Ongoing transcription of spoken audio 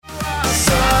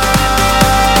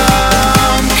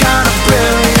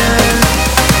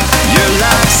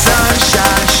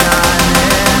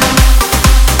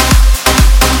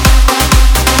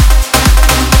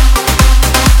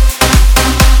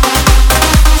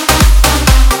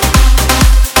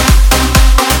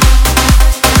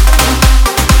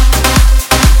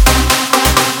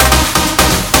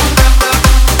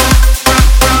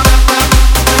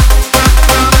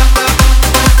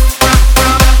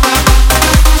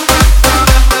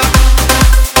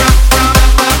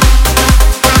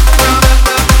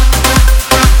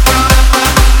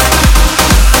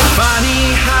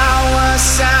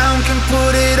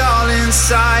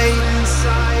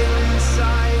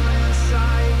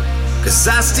'cause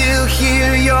I still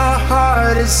hear your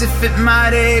heart as if it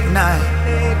might ignite.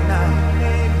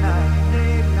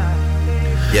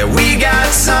 Yeah, we got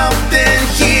something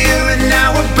here and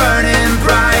now we're burning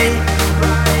bright.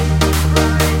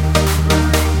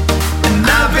 And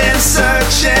I've been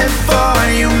searching for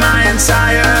you my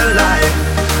entire life.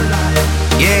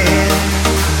 Yeah,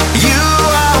 you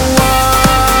are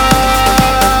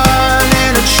one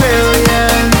in a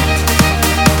trillion.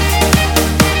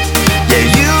 Yeah,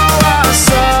 you are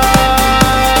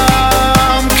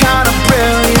some kind of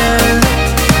brilliant.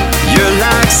 You're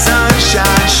like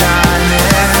sunshine shining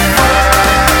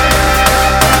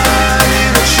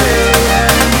in a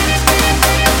trillion.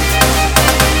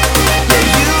 Yeah,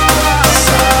 you are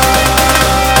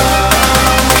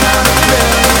some kind of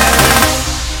brilliant.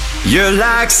 You're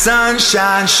like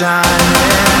sunshine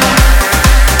shining.